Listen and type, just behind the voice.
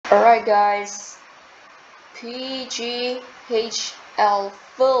Alright guys, PghLFilms,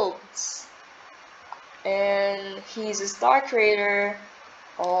 and he's a star creator.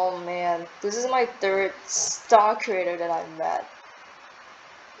 Oh man, this is my third star creator that I met.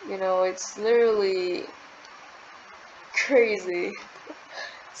 You know, it's literally crazy.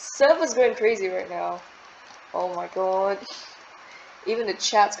 Stuff is going crazy right now. Oh my god. Even the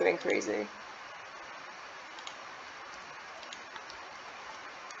chat's going crazy.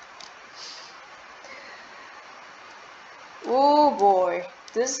 Oh boy,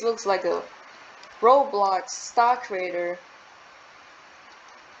 this looks like a Roblox star creator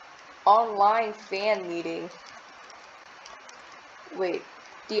online fan meeting. Wait,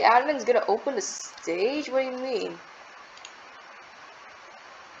 the admin's gonna open the stage? What do you mean?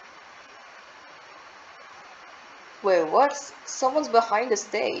 Wait, what? Someone's behind the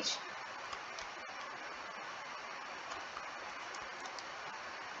stage.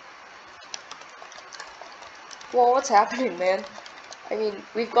 Well, what's happening, man? I mean,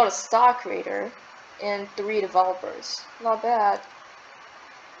 we've got a star creator and 3 developers. Not bad.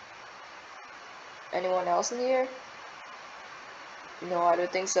 Anyone else in here? No, I don't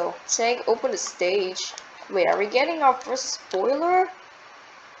think so. Tank, open the stage. Wait, are we getting our first spoiler?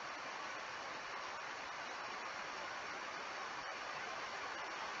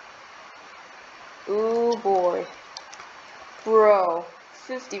 Ooh boy. Bro,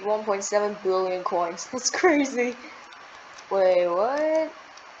 51.7 billion coins. That's crazy. Wait, what?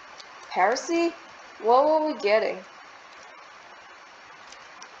 Heresy? What were we getting?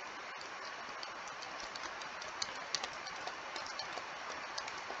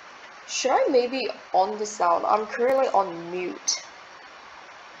 Should I maybe on the sound? I'm currently on mute.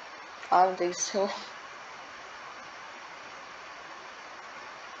 I don't think so.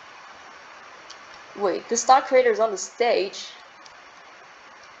 Wait, the star creator is on the stage.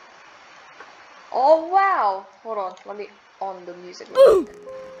 Oh wow! Hold on, let me on the music.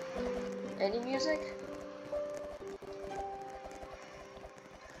 Any music?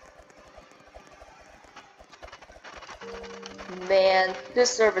 Man, this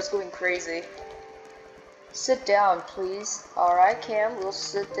server's going crazy. Sit down, please. Alright, Cam, we'll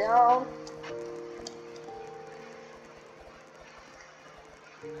sit down.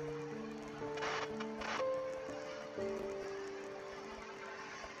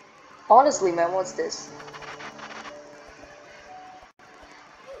 Honestly, man, what's this?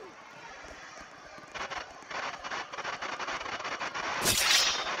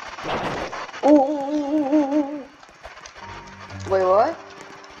 Ooh! Wait, what?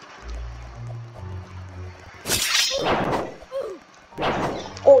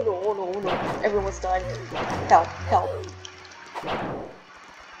 Oh no, oh no, oh no. Everyone's dying. Help, help.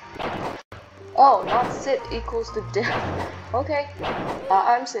 Oh, not sit equals to death. Okay.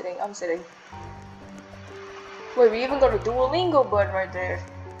 I'm sitting, I'm sitting. Wait, we even got a Duolingo button right there.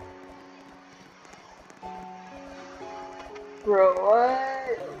 Bro,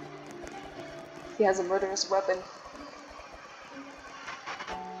 what? He has a murderous weapon.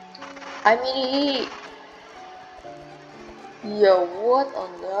 I mean, yo, what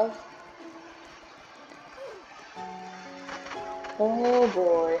on the? Oh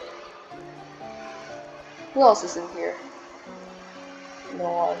boy. Who else is in here? No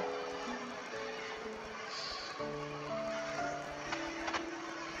one.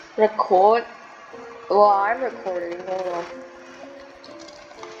 Record? Well, I'm recording. Hold on.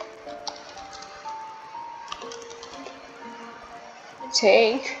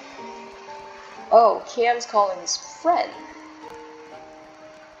 Tank? Oh, Cam's calling his friend.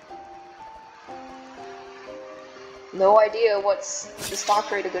 No idea what's the star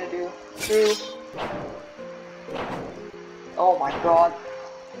creator gonna do. True. Oh my god.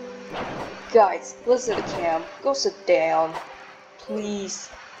 Guys, listen to Cam. Go sit down. Please.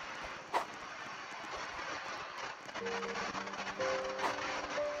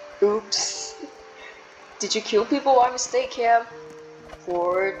 Oops. Did you kill people by mistake, Cam?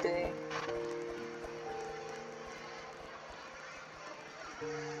 Poor thing.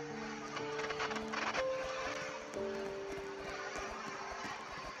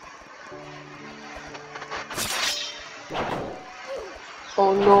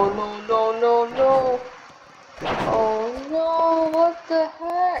 Oh no, no, no, no, no. Oh no, what the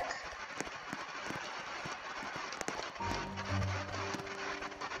heck?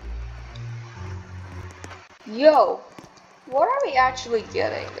 Yo, what are we actually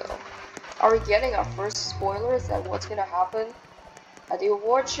getting though? Are we getting our first spoilers at what's gonna happen at the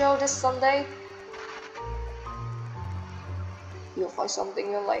award show this Sunday? You'll find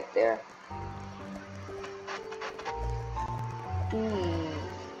something you like there.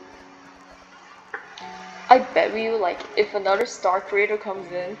 bet you, like, if another star creator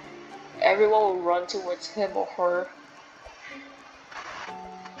comes in, everyone will run towards him or her.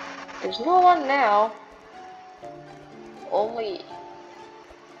 There's no one now. Only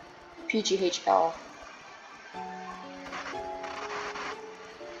PghL.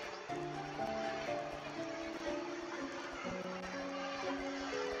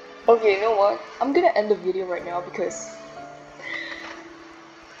 Okay, you know what? I'm gonna end the video right now because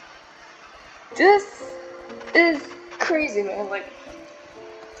this is crazy, man. Like,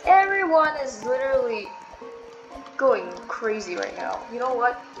 everyone is literally going crazy right now. You know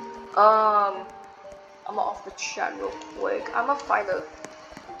what? I'm off the chat real quick. I'm gonna find a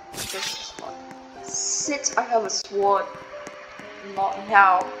spot. Sit, I have a sword. Not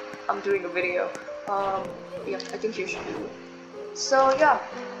now. I'm doing a video. Yeah, I think you should do it. So yeah,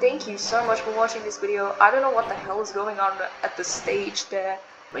 thank you so much for watching this video. I don't know what the hell is going on at the stage there,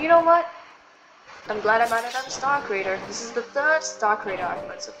 but you know what? I'm glad I met another star creator. This is the 3rd star creator I've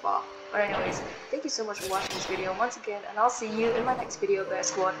met so far. But anyways, thank you so much for watching this video once again, and I'll see you in my next video, Bear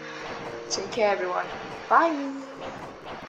Squad. Take care, everyone. Bye!